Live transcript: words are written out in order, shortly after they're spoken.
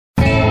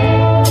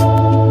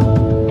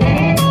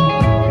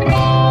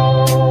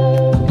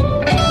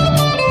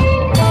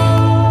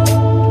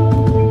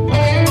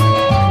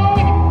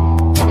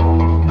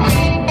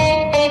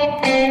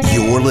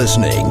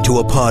to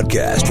a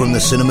podcast from the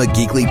Cinema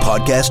Geekly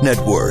Podcast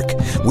Network.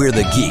 We're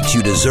the geeks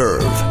you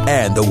deserve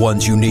and the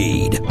ones you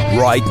need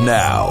right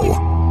now.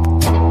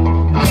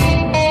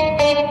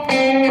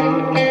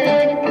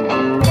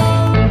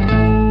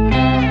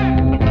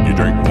 You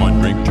drink one,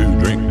 drink two,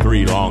 drink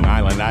three Long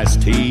Island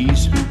iced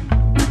teas.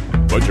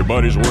 But your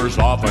buddy's worse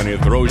off and he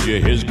throws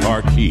you his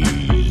car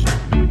keys.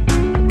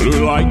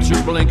 Blue lights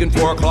are blinking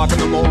 4 o'clock in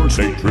the morning.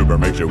 State trooper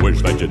makes you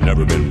wish that you'd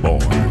never been born.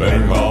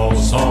 Better call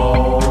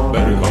Saul,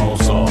 better call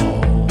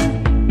Saul.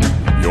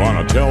 You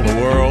want to tell the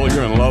world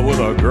you're in love with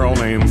a girl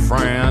named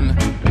Fran?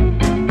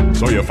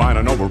 So you find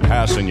an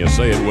overpass and you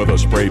say it with a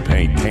spray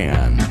paint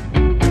can.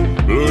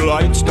 Blue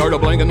lights start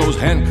a-blinking, those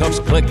handcuffs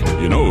click.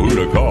 You know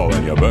who to call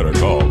and you better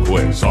call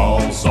quick. Saul,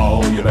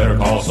 Saul, you better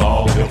call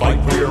Saul. He'll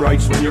fight for your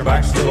rights when your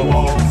back's to the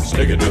wall.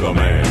 Stick it to the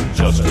man,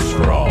 Justice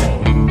for all.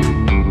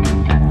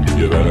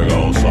 You better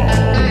call Saul.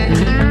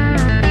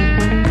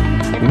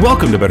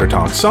 Welcome to Better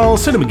Talk Saul,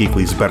 Cinema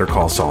Geekly's Better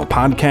Call Saul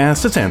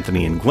podcast. It's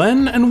Anthony and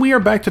Glenn, and we are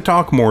back to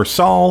talk more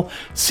Saul,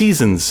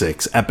 Season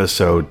 6,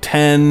 Episode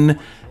 10,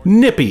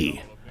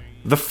 Nippy.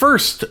 The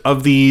first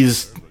of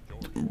these,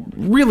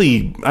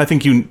 really, I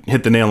think you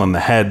hit the nail on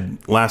the head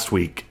last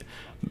week,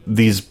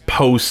 these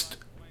post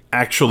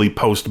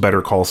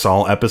Better Call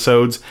Saul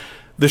episodes.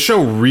 The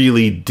show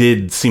really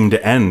did seem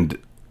to end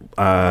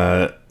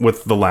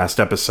with the last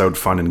episode,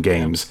 Fun and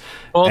Games.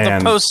 Well,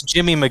 the post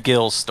Jimmy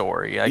McGill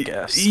story, I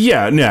guess.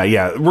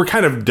 Yeah. We're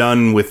kind of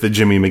done with the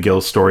Jimmy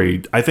McGill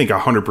story, I think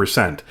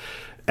 100%.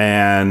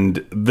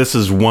 And this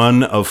is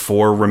one of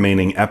 4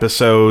 remaining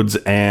episodes,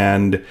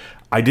 and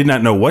I did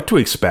not know what to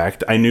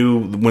expect. I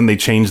knew when they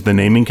changed the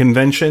naming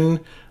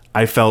convention,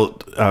 I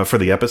felt, for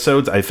the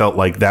episodes, I felt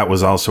like that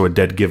was also a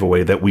dead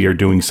giveaway that we are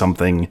doing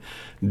something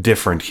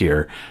different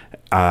here.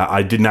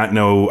 I did not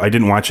know, I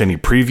didn't watch any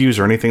previews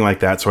or anything like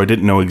that, so I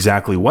didn't know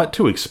exactly what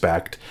to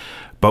expect.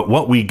 But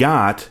what we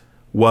got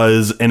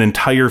was an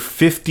entire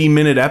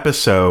 50-minute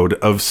episode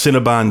of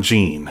Cinnabon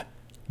Gene.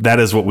 That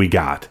is what we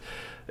got.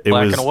 It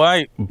was and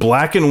white.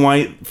 Black and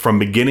white from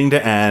beginning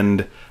to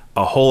end,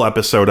 a whole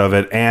episode of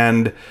it.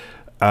 And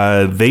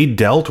they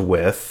dealt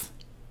with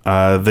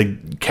the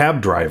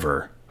cab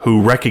driver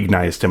who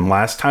recognized him.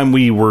 Last time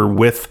we were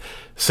with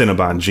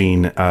Cinnabon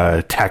Gene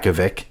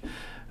Takovic,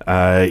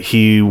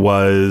 he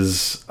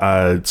was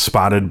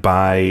spotted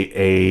by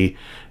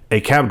a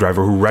cab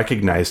driver who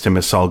recognized him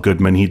as Saul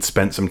Goodman. He'd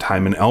spent some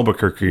time in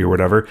Albuquerque or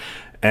whatever.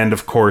 And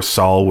of course,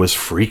 Saul was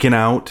freaking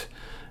out.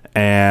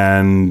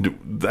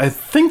 And I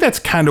think that's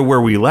kind of where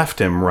we left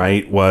him,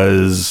 right?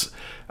 Was,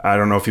 I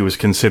don't know if he was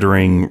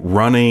considering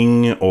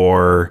running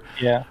or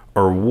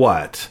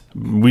what.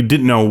 We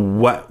didn't know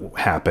what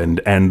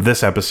happened. And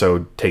this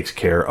episode takes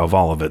care of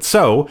all of it.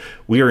 So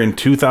we are in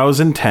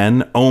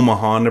 2010,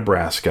 Omaha,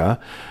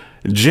 Nebraska.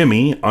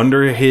 Jimmy,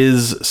 under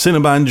his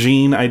Cinnabon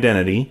Gene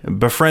identity,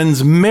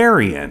 befriends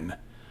Marion,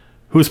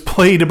 who's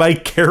played by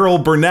Carol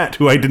Burnett,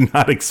 who I did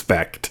not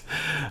expect.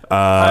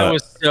 I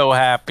was so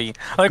happy.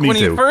 Like, when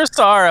you first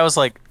saw her, I was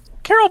like,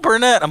 Carol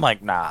Burnett? I'm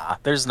like, nah,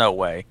 there's no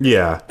way.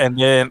 Yeah. And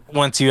then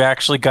once you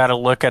actually got to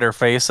look at her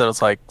face, it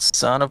was like,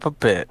 son of a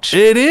bitch.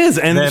 It is,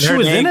 and then she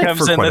was in it for quite a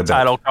bit. Comes in the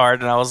title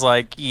card, and I was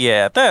like,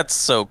 yeah, that's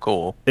so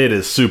cool. It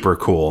is super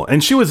cool.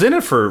 And she was in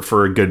it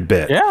for a good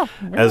bit. Yeah,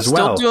 as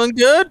well. Still doing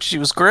good. She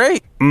was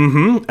great.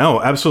 Mm-hmm.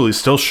 Oh, absolutely.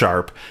 Still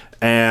sharp.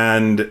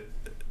 And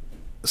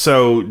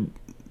so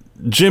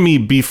Jimmy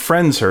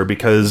befriends her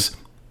because,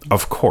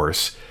 of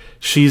course,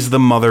 she's the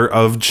mother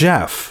of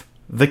Jeff,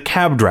 the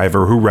cab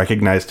driver who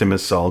recognized him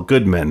as Saul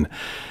Goodman.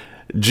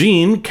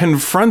 Gene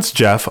confronts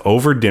Jeff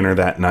over dinner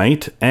that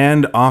night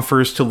and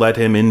offers to let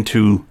him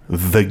into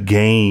the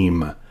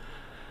game.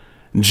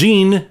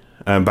 Gene,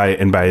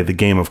 by the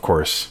game, of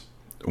course,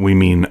 we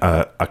mean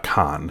a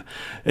con.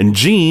 And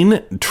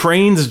Gene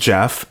trains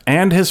Jeff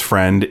and his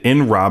friend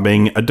in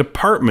robbing a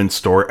department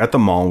store at the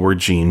mall where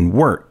Gene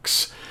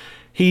works.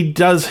 He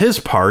does his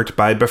part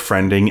by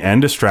befriending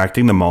and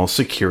distracting the mall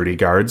security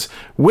guards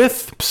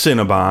with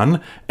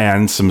Cinnabon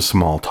and some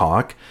small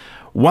talk.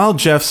 While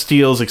Jeff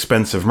steals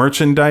expensive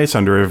merchandise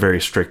under a very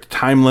strict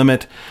time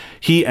limit,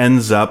 he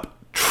ends up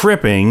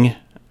tripping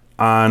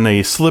on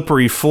a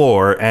slippery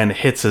floor and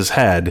hits his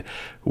head,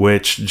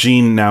 which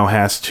Gene now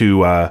has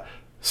to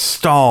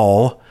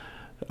stall.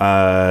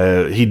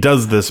 He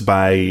does this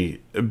by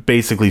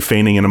basically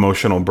feigning an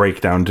emotional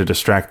breakdown to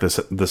distract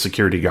the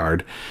security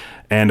guard.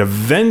 And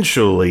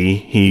eventually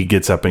he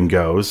gets up and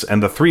goes,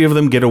 and the 3 of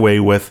them get away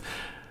with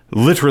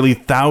literally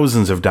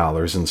thousands of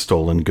dollars in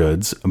stolen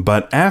goods.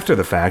 But after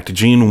the fact,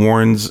 Gene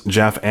warns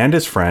Jeff and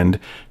his friend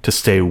to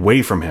stay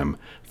away from him,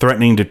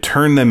 threatening to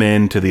turn them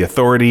in to the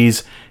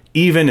authorities,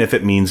 even if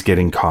it means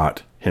getting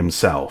caught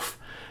himself.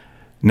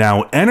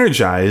 Now,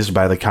 energized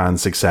by the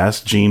con's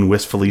success, Gene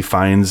wistfully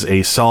finds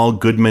a Saul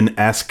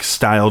Goodman-esque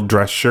style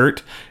dress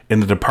shirt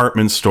in the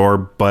department store,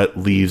 but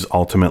leaves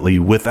ultimately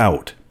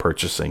without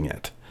purchasing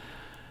it.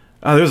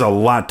 There's a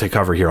lot to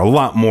cover here, a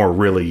lot more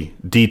really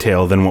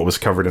detail than what was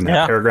covered in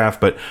that paragraph.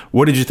 But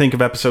what did you think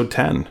of episode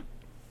 10?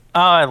 Oh,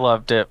 I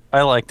loved it.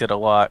 I liked it a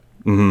lot.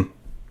 Mm-hmm.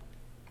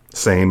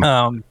 Same.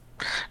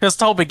 this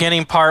whole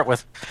beginning part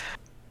with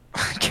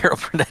Carol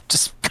Burnett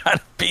just kind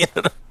of being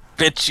a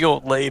bitchy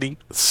old lady.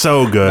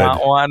 So good.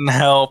 Not wanting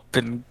help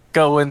and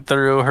going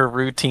through her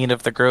routine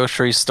of the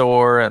grocery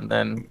store, and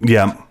then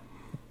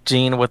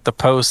Jean with the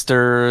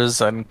posters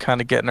and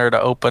kind of getting her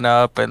to open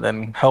up and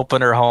then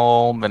helping her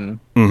home. And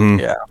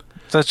yeah,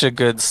 such a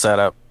good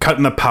setup.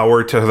 Cutting the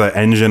power to the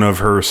engine of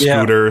her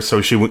scooter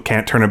so she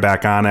can't turn it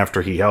back on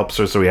after he helps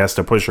her. So he has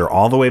to push her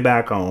all the way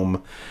back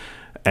home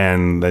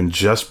and then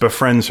just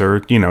befriends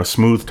her, you know,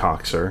 smooth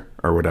talks her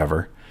or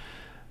whatever.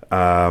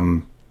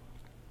 And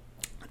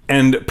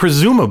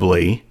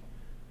presumably,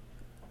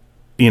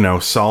 you know,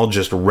 Saul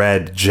just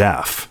read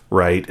Jeff,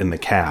 right, in the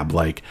cab.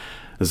 Like,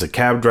 as a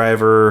cab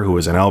driver who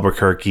is in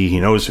Albuquerque,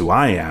 he knows who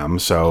I am,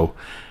 so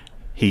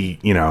he,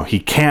 you know, he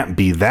can't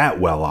be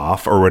that well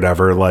off or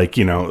whatever. Like,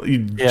 you know,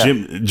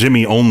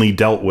 Jimmy only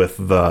dealt with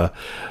the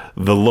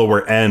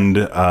lower end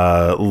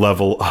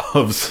level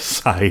of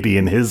society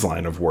in his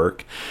line of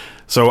work.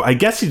 So I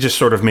guess he just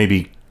sort of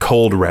maybe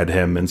cold read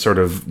him and sort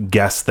of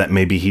guessed that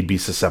maybe he'd be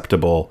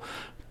susceptible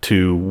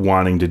to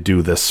wanting to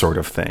do this sort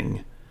of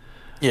thing.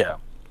 Yeah.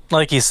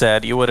 Like you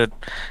said, you would have,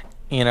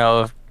 you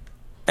know, if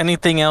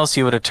anything else,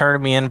 you would have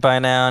turned me in by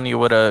now and you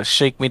would have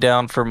shaken me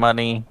down for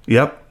money.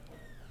 Yep.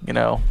 You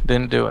know,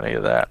 didn't do any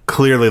of that.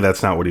 Clearly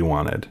that's not what he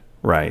wanted.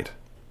 Right.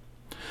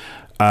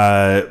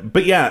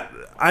 But yeah,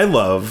 I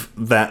love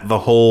that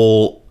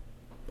all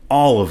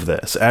of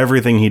this,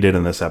 everything he did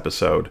in this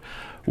episode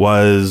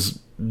was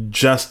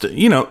just,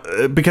 you know,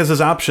 because his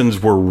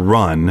options were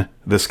run,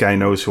 this guy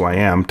knows who I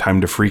am,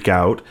 time to freak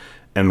out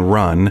and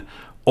run,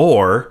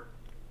 or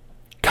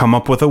come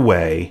up with a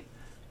way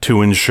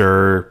to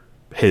ensure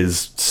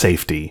his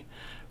safety,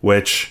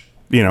 which,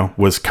 you know,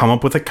 was come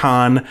up with a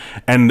con.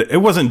 And it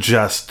wasn't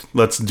just,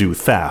 let's do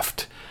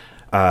theft.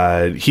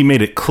 He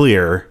made it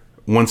clear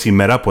once he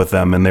met up with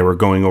them and they were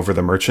going over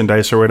the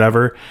merchandise or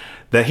whatever,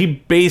 that he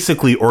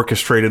basically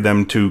orchestrated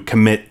them to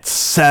commit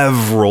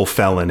several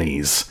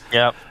felonies.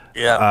 Yep.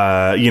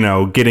 Yeah. You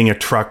know, getting a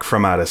truck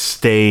from out of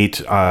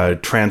state,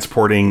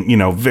 transporting, you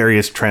know,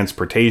 various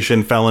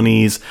transportation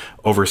felonies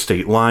over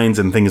state lines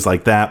and things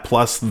like that,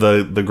 plus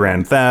the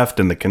grand theft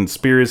and the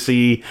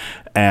conspiracy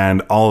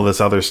and all of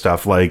this other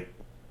stuff. Like,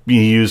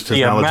 he used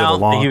his knowledge of the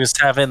law. He was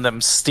having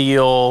them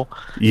steal,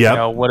 you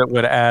know, what it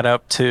would add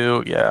up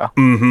to. Yeah.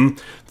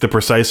 The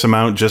precise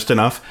amount, just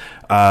enough.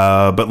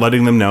 But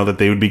letting them know that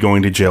they would be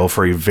going to jail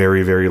for a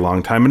very, very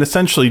long time. And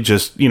essentially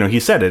just, you know, he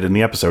said it in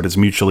the episode, it's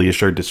mutually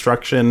assured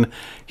destruction.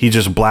 He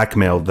just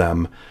blackmailed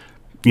them,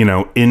 you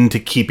know, into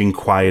keeping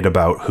quiet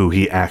about who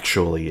he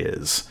actually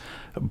is.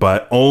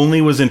 But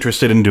only was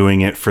interested in doing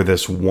it for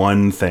this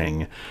one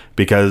thing.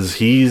 Because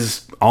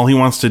all he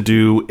wants to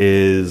do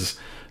is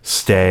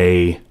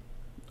stay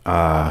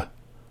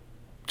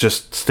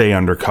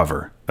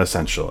undercover,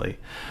 essentially.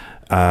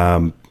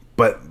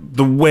 But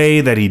the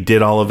way that he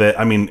did all of it,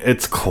 I mean,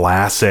 it's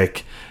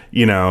classic.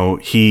 You know,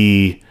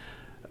 he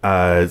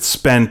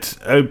spent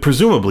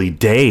presumably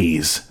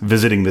days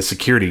visiting the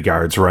security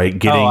guards, right?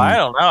 I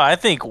don't know. I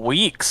think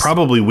weeks.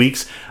 Probably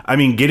weeks. I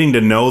mean, getting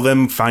to know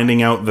them,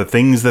 finding out the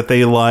things that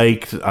they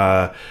liked.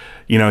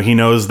 You know, he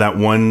knows that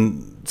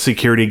one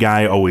security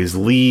guy always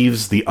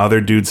leaves. The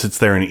other dude sits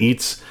there and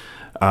eats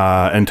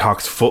and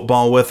talks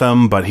football with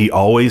them. But he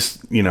always,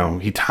 you know,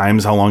 he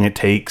times how long it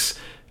takes.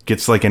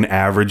 Gets like an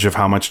average of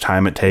how much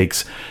time it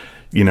takes,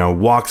 you know,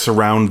 walks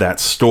around that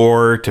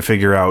store to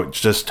figure out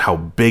just how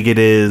big it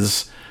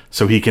is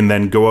so he can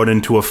then go out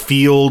into a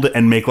field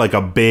and make like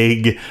a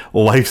big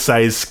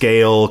life-size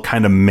scale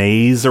kind of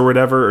maze or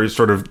whatever, or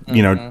sort of,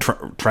 you know,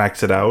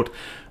 tracks it out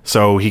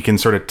so he can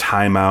sort of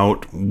time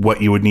out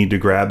what you would need to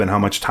grab and how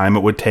much time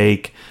it would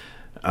take,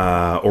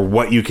 or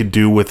what you could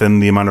do within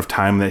the amount of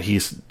time that he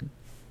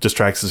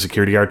distracts the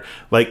security guard.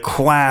 Like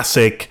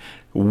classic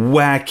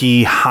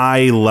wacky,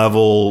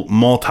 high-level,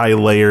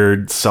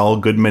 multi-layered Saul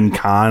Goodman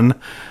con,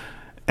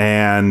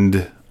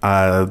 and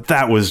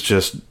that was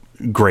just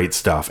great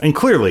stuff. And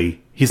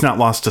clearly, he's not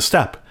lost a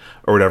step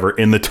or whatever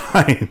in the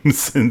time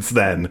since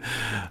then.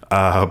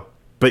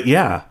 But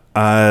yeah,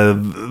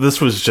 this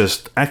was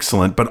just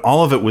excellent. But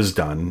all of it was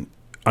done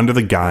under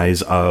the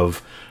guise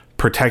of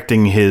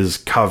protecting his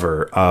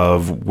cover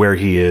of where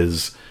he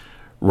is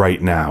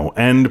right now.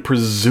 And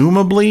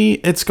presumably,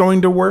 it's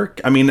going to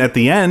work. I mean, at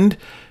the end,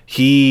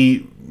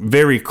 he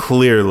very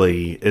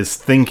clearly is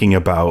thinking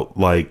about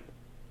like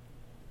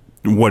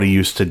what he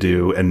used to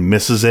do and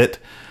misses it,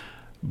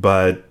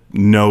 but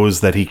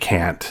knows that he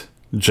can't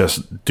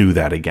just do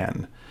that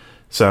again.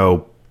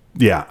 So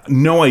yeah,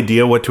 no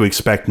idea what to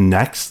expect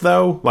next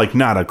though. Like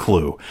not a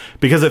clue,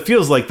 because it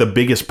feels like the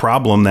biggest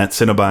problem that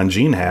Cinnabon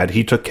Jean had,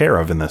 he took care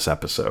of in this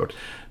episode.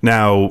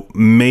 Now,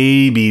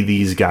 maybe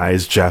these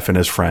guys, Jeff and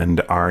his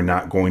friend, are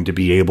not going to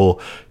be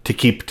able to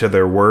keep to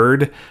their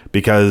word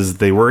because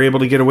they were able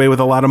to get away with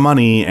a lot of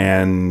money,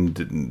 and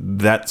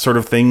that sort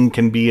of thing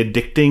can be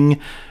addicting,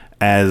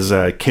 as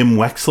Kim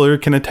Wexler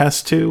can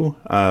attest to.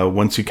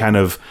 Once you kind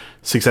of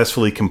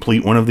successfully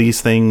complete one of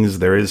these things,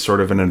 there is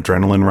sort of an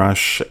adrenaline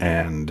rush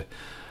and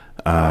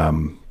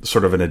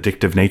sort of an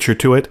addictive nature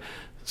to it.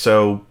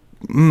 So,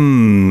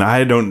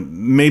 I don't.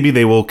 Maybe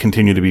they will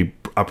continue to be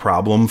a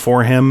problem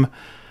for him,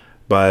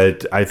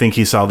 but I think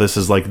he saw this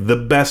as like the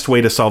best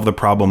way to solve the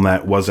problem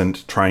that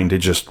wasn't trying to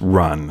just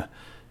run.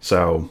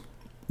 So,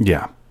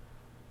 yeah.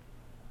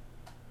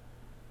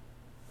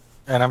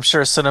 And I'm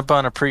sure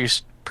Cinnabon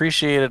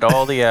appreciated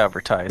all the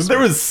advertising. There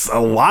was a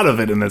lot of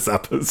it in this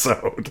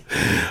episode.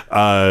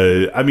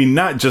 I mean,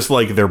 not just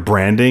like their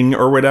branding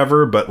or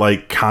whatever, but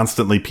like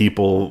constantly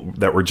people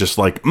that were just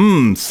like,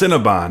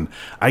 Cinnabon,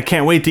 I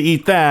can't wait to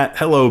eat that.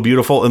 Hello,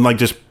 beautiful. And like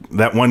just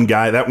that one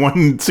guy, that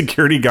one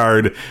security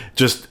guard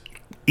just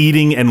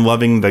eating and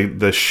loving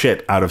the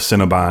shit out of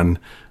Cinnabon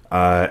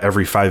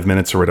every 5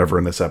 minutes or whatever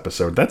in this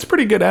episode. That's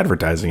pretty good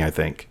advertising, I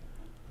think.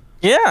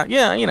 Yeah,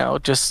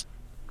 just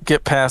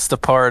get past the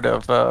part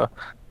of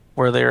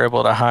where they're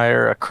able to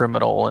hire a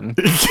criminal and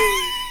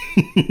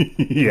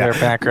their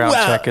background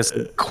check is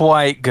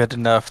quite good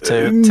enough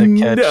to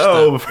catch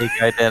the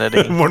fake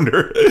identity.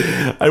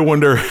 I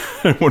wonder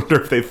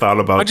if they thought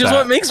about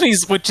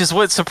that. Which is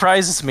what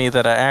surprises me,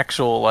 that an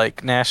actual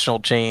like national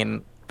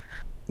chain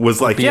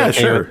was like, yeah,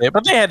 sure.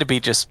 But they had to be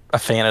just a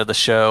fan of the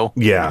show.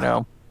 Yeah. You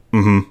know?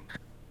 Mm-hmm.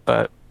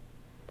 But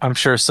I'm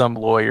sure some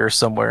lawyer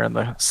somewhere in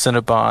the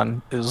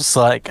Cinnabon is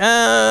like,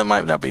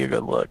 might not be a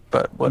good look,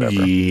 but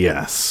whatever.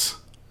 Yes.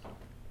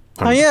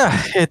 Oh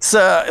yeah, it's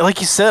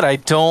like you said, I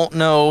don't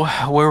know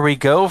where we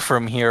go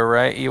from here,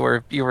 right? You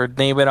were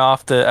naming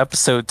off the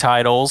episode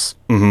titles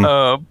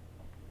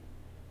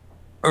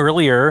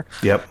earlier.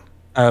 Yep.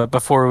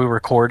 Before we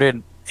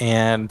recorded,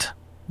 and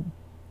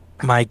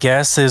my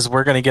guess is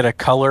we're gonna get a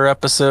color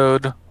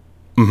episode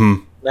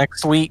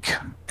next week,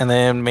 and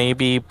then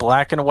maybe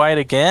black and white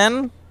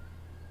again.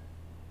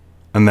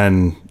 And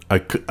then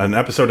an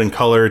episode in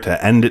color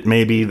to end it,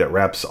 maybe, that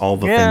wraps all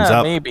the things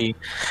up. Maybe.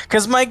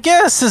 Because my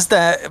guess is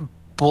that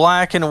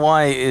black and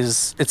white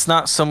it's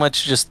not so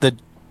much just the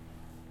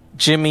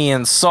Jimmy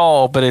and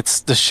Saul, but it's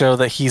the show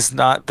that he's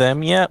not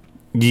them yet.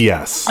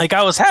 Yes. Like,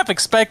 I was half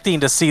expecting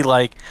to see,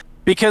 like,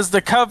 because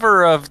the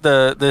cover of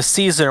the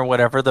season or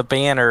whatever, the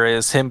banner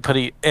is him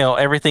putting,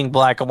 everything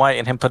black and white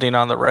and him putting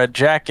on the red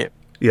jacket.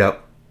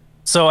 Yep.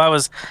 So I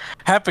was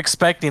half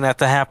expecting that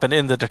to happen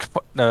in the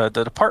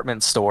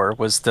department store.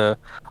 Was the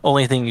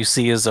only thing you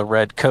see is a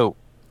red coat.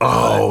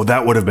 Oh,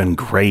 that would have been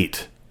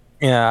great.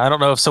 Yeah, I don't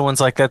know if someone's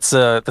like, that's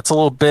a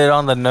little bit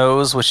on the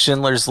nose with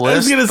Schindler's List. I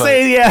was gonna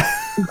say, yeah.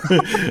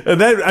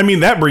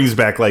 that brings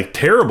back like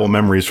terrible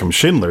memories from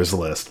Schindler's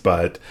List.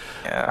 But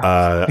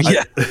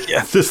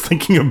just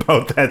thinking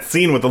about that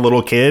scene with the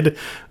little kid.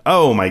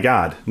 Oh my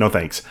God, no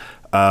thanks.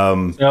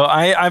 No,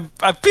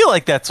 I feel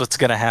like that's what's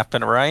going to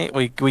happen, right?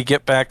 We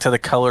get back to the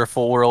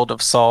colorful world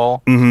of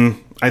Saul. Mm-hmm.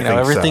 I think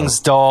everything's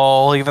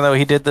dull. Even though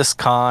he did this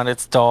con,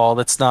 it's dull.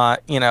 It's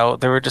not.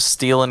 They were just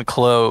stealing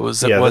clothes.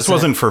 This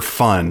wasn't for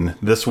fun.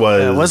 This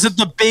was. It wasn't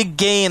the big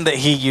game that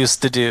he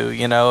used to do.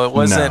 It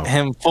wasn't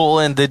him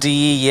fooling the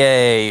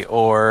DEA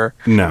or.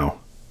 No.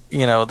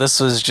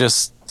 This was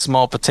just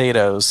small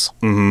potatoes.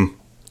 Mm-hmm.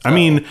 I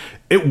mean,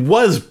 it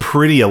was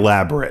pretty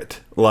elaborate.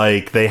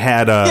 Like, they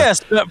had a...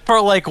 Yes, but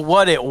for like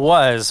what it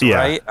was,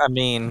 right? I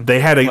mean... They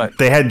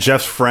had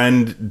Jeff's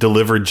friend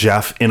deliver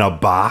Jeff in a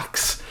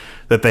box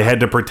that they had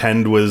to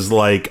pretend was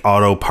like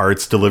auto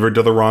parts delivered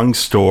to the wrong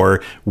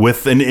store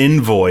with an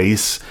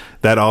invoice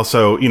that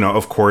also,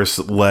 of course,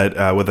 led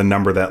with a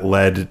number that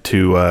led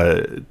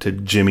to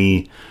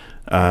Jimmy's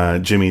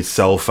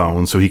cell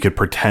phone, so he could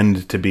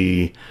pretend to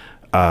be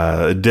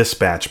a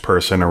dispatch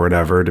person or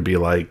whatever, to be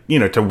like,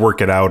 to work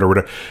it out or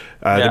whatever.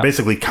 They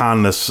basically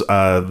con this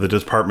the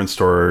department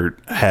store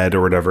head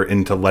or whatever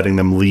into letting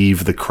them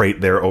leave the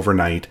crate there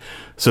overnight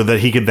so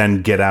that he could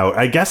then get out.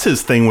 I guess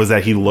his thing was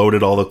that he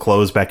loaded all the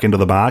clothes back into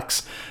the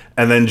box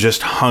and then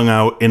just hung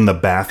out in the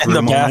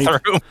bathroom.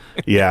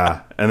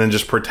 Yeah, and then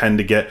just pretend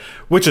to get,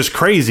 which is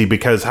crazy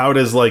because how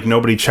does like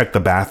nobody check the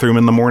bathroom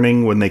in the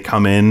morning when they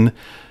come in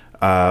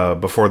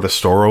before the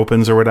store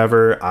opens or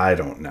whatever? I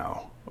don't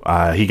know.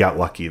 He got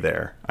lucky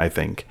there, I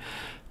think.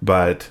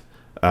 But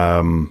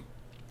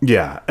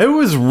yeah, it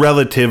was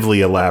relatively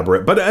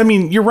elaborate. But I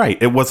mean, you're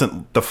right. It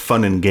wasn't the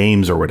fun and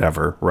games or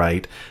whatever,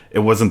 right? It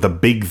wasn't the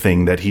big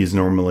thing that he's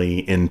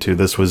normally into.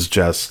 This was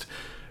just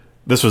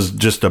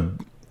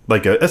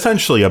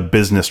essentially a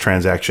business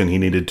transaction he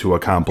needed to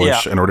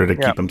accomplish in order to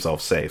keep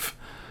himself safe.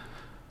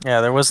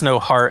 Yeah, there was no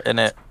heart in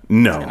it.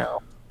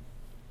 No.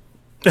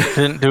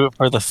 Didn't do it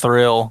for the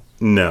thrill.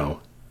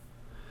 No.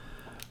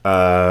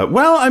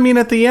 Well, I mean,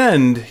 at the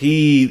end,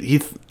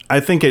 I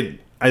think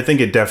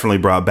it definitely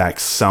brought back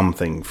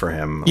something for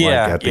him.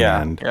 At the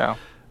end. Yeah.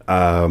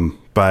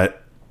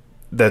 But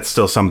that's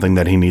still something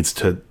that he needs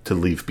to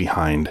leave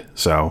behind.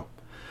 So,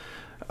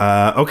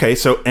 okay.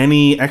 So,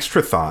 any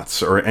extra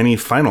thoughts or any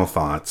final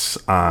thoughts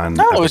on?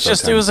 No,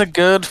 it was a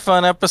good,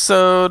 fun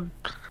episode.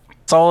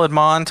 Solid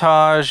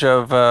montage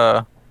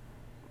of.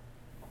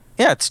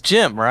 It's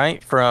Jim,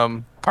 right,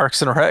 from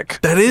Parks and Rec.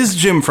 That is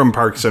Jim from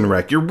Parks and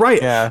Rec. You're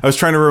right. Yeah. I was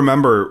trying to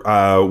remember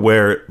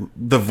where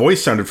the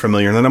voice sounded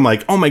familiar, and then I'm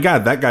like, oh my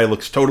God, that guy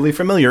looks totally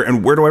familiar.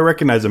 And where do I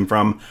recognize him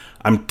from?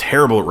 I'm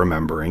terrible at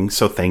remembering,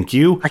 so thank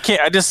you.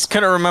 I just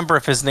couldn't remember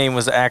if his name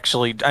was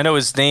actually. I know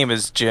his name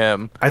is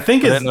Jim. I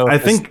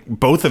think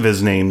both of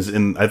his names,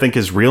 I think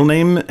his real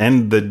name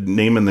and the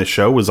name in the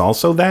show was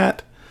also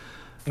that.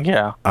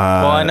 Yeah.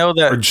 Well, I know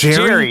that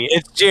Jerry.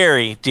 It's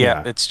Jerry.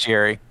 Yeah, it's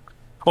Jerry.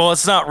 Well,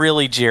 it's not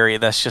really Jerry.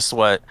 That's just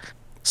what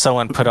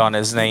someone put on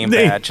his name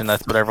badge, and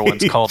that's what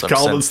everyone's called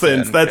him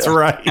since. That's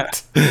right.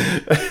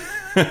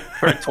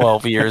 For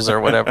 12 years or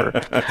whatever.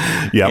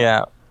 Yep.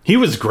 Yeah. He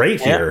was great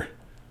here.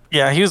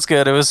 Yeah, he was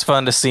good. It was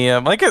fun to see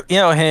him. Like,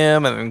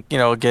 him and,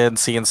 again,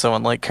 seeing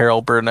someone like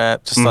Carol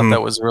Burnett. Just thought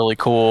that was really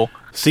cool.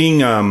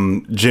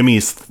 Seeing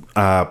Jimmy's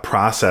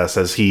process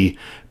as he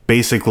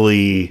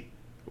basically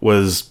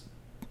was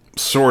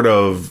sort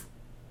of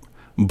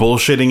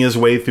bullshitting his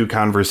way through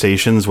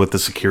conversations with the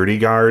security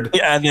guard.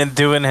 Yeah, and then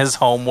doing his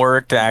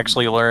homework to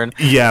actually learn.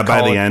 Yeah,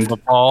 by the end.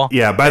 Football.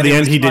 Yeah, by the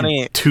end he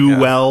did too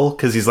well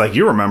because he's like,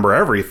 you remember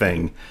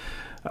everything.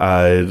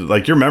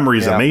 Like, your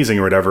memory's amazing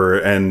or whatever.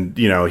 And,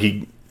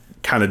 he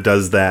kind of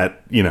does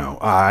that,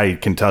 I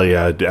can tell you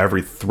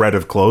every thread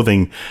of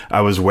clothing I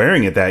was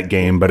wearing at that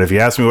game, but if you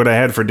asked me what I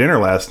had for dinner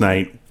last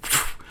night,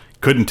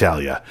 couldn't tell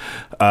you.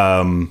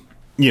 And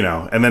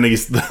then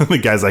the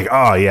guy's like,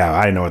 oh yeah,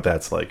 I know what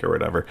that's like or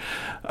whatever.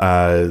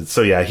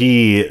 So yeah,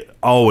 he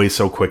always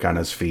so quick on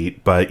his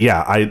feet, but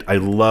yeah, I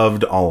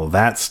loved all of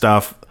that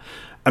stuff.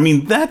 I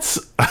mean, that's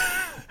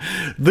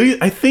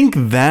I think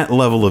that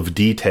level of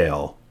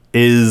detail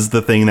is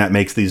the thing that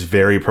makes these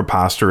very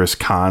preposterous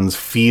cons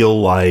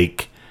feel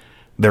like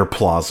they're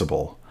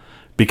plausible,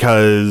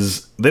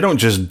 because they don't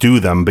just do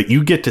them, but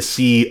you get to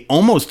see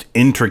almost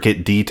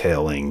intricate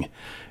detailing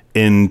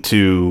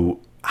into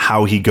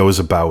how he goes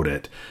about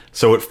it.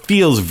 So it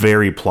feels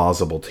very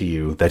plausible to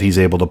you that he's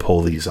able to pull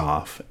these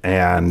off.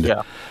 And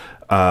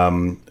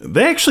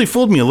they actually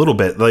fooled me a little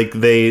bit. Like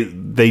they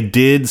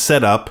did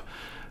set up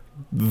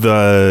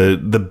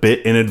the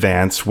bit in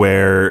advance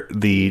where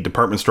the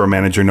department store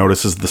manager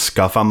notices the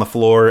scuff on the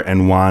floor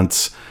and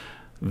wants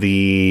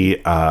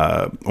them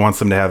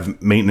to have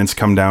maintenance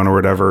come down or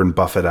whatever and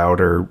buff it out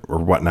or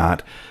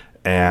whatnot.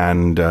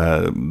 And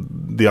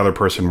the other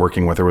person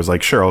working with her was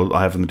like, sure, I'll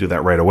have them do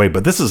that right away.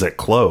 But this is at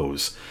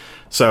close.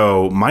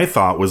 So my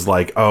thought was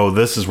like, oh,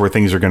 this is where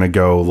things are going to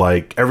go.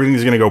 Like,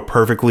 everything's going to go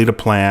perfectly to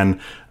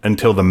plan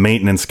until the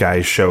maintenance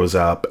guy shows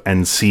up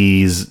and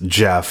sees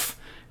Jeff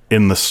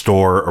in the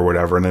store or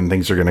whatever, and then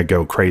things are going to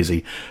go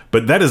crazy.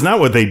 But that is not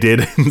what they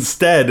did.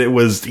 Instead, it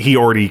was he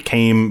already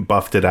came,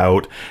 buffed it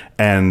out,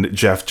 and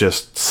Jeff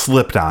just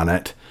slipped on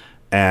it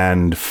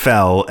and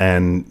fell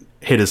and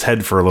hit his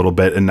head for a little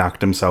bit and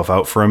knocked himself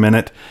out for a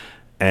minute.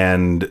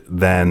 And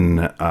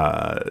then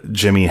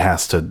Jimmy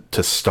has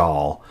to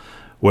stall,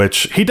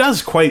 which he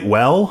does quite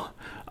well.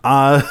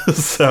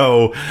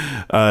 So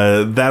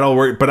that'll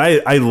work. But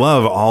I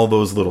love all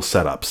those little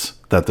setups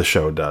that the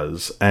show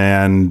does.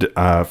 And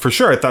for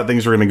sure, I thought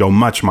things were going to go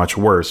much, much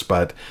worse.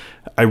 But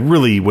I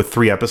really, with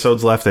 3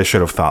 episodes left, they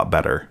should have thought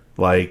better.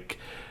 Like,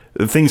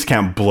 things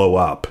can't blow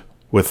up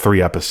with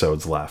 3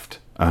 episodes left.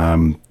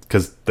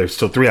 Because there's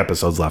still 3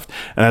 episodes left.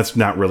 And that's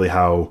not really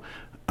how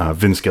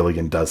Vince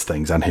Gilligan does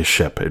things on his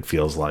ship, it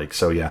feels like.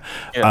 So, yeah.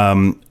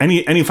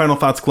 Any final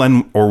thoughts,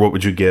 Glenn? Or what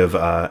would you give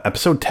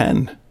episode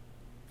 10?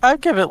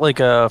 I'd give it like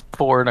a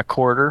 4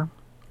 1/4.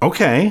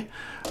 Okay.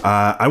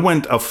 I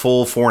went a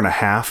full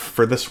 4.5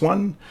 for this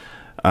one.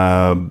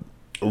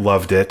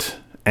 Loved it.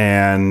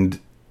 And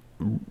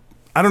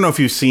I don't know if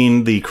you've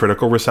seen the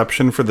critical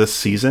reception for this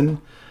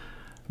season,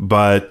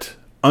 but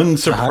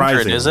unsurprisingly,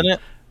 100, isn't it?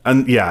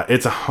 Yeah,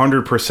 it's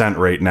 100%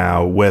 right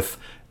now with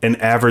an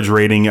average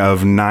rating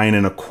of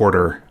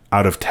 9.25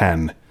 out of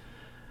 10.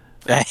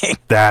 Dang.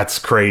 That's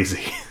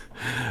crazy.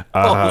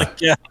 Holy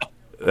cow.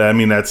 I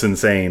mean, that's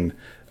insane.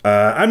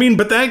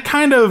 But that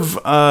kind of,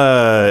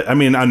 on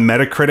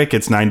Metacritic,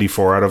 it's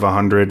 94 out of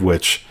 100,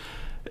 which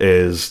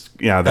is,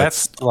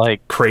 that's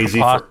like crazy.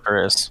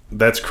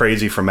 That's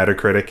crazy for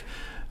Metacritic.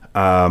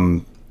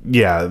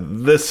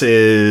 This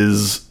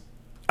is,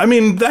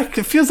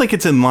 that feels like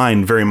it's in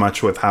line very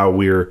much with how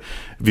we're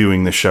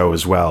viewing the show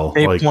as well.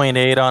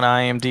 8.8 on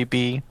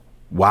IMDb.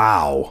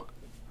 Wow.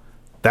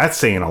 That's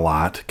saying a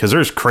lot, because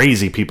there's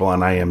crazy people on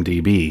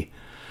IMDb.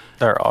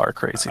 There are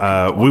crazy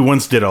people. We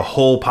once did a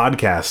whole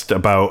podcast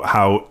about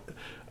how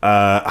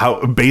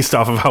based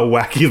off of how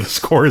wacky the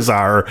scores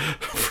are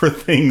for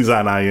things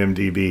on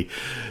IMDb.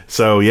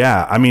 So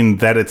yeah,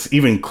 that it's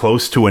even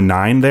close to a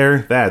 9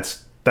 there.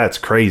 That's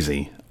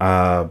crazy.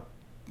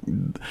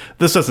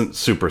 This doesn't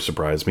super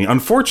surprise me.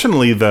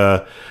 Unfortunately,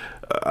 the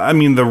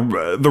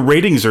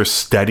ratings are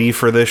steady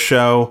for this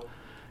show.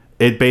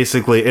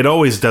 It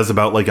always does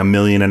about like 1.5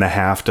 million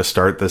to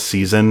start the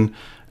season,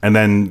 and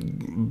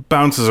then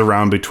bounces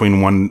around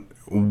between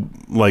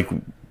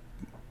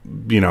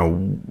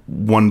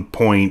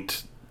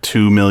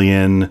 1.2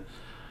 million.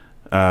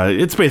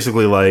 It's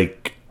basically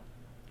like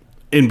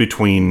in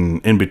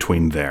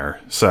between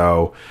there.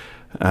 So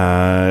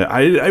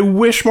I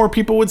wish more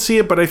people would see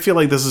it, but I feel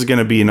like this is going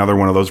to be another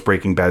one of those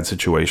Breaking Bad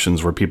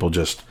situations where people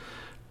just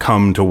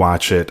come to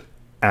watch it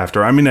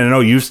after. I mean,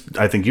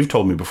 I think you've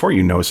told me before,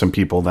 some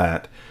people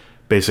that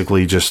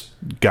basically just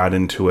got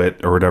into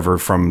it or whatever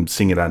from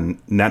seeing it on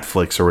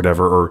Netflix or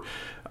whatever, or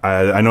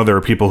I know there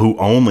are people who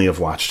only have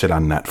watched it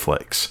on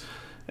Netflix,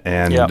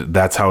 and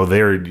that's how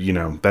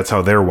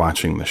they're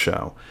watching the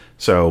show.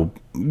 So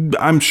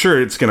I'm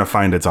sure it's going to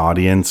find its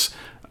audience.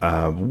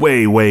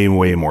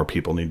 Way more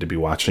people need to be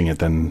watching it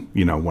than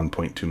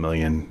 1.2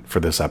 million for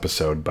this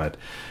episode, but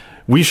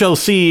we shall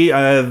see.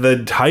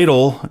 The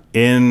title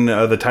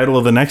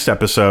of the next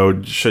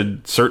episode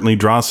should certainly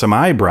draw some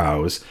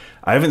eyebrows.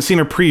 I haven't seen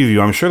a preview.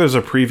 I'm sure there's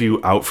a preview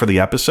out for the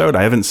episode.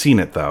 I haven't seen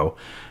it though,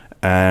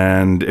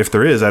 and if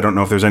there is, I don't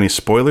know if there's any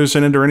spoilers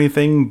in it or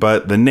anything,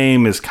 but the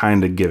name is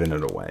kind of giving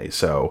it away.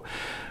 So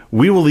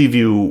we will leave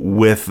you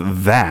with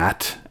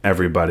that,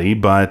 everybody.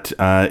 But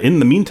in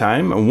the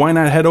meantime, why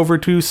not head over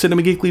to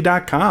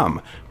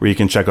cinemageekly.com, where you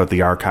can check out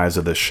the archives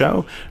of this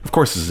show. Of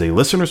course, this is a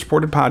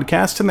listener-supported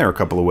podcast, and there are a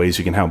couple of ways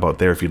you can help out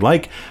there if you'd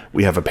like.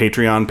 We have a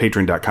Patreon,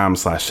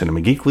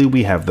 patreon.com/cinemageekly.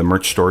 We have the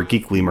merch store,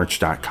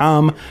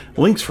 geeklymerch.com.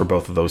 Links for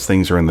both of those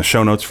things are in the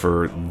show notes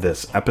for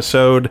this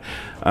episode.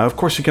 Of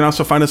course, you can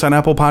also find us on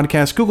Apple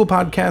Podcasts, Google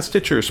Podcasts,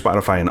 Stitcher,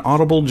 Spotify, and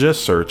Audible.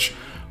 Just search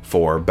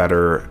for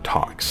Better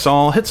Talk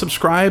Saul. Hit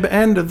subscribe,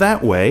 and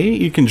that way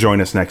you can join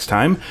us next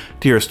time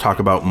to hear us talk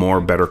about more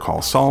Better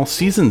Call Saul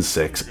Season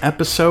 6,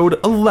 Episode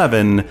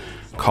 11,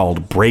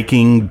 called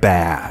Breaking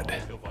Bad.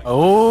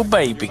 Oh,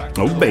 baby.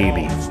 Oh,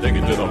 baby.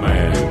 Sticking to the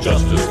man,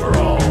 justice for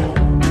all.